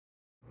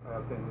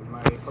have sent with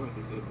my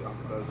community safety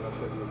officers. We have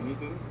scheduled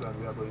meetings and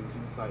we are going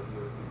inside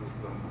here to do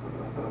some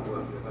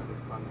work here that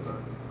is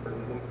concerned. There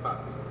is in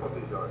fact a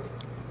provision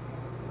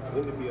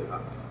in the Bail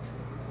Act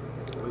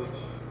which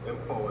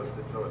empowers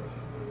the judge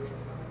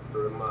to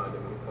remand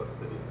him in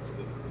custody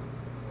if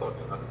such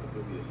a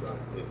situation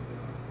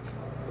exists.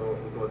 So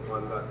it was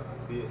on that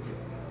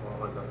basis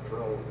or on that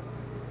ground,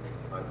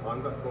 and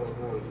on that ground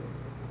only,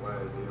 while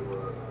they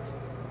were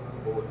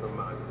both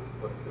remanded in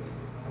custody.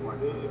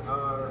 They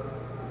are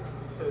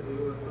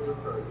scheduled to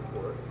return to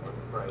court on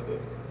Friday,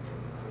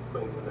 the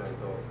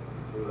 29th of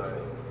July,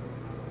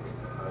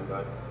 and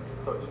at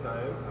such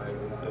time I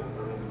intend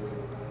to renew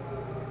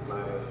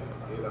my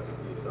bail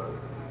application.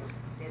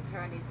 The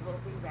attorney is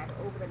hoping that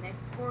over the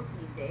next 14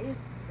 days,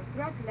 the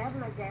threat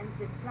level against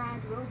his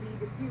client will be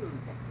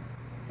diffused.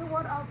 So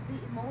what of the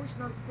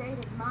emotional state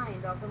of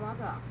mind of the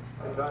mother?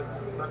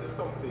 That is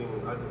something,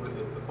 as it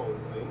relates to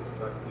counseling,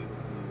 that is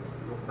being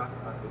looked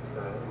at this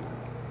time,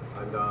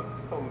 and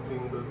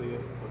something will be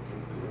put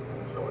in place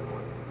in short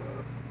months.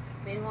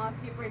 Meanwhile,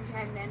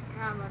 Superintendent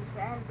Cameron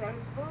says there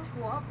is full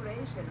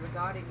cooperation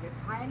regarding this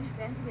highly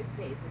sensitive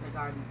case in the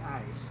Garden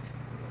Parish.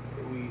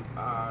 We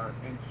are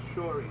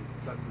ensuring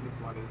that this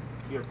one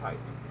is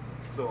airtight.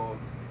 So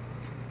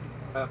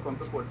I'll come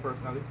to court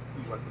personally,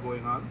 see what's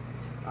going on,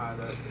 and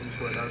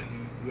ensure that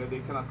where they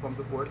cannot come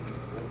to court,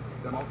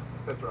 them up,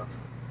 etc.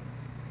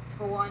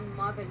 For one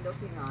mother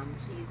looking on,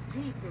 she is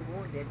deeply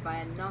wounded by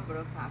a number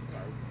of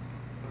factors.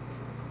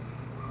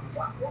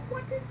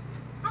 What is...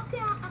 I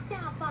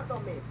can't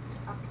fathom it.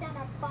 I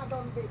cannot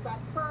fathom this. At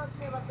first,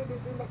 never see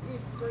this in the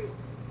history.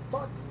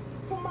 But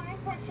to my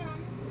impression,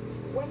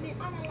 when we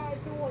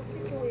analyze the whole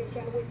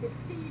situation with the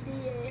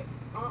CDA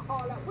and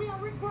all that, we are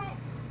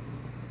regress.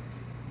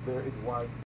 There is wide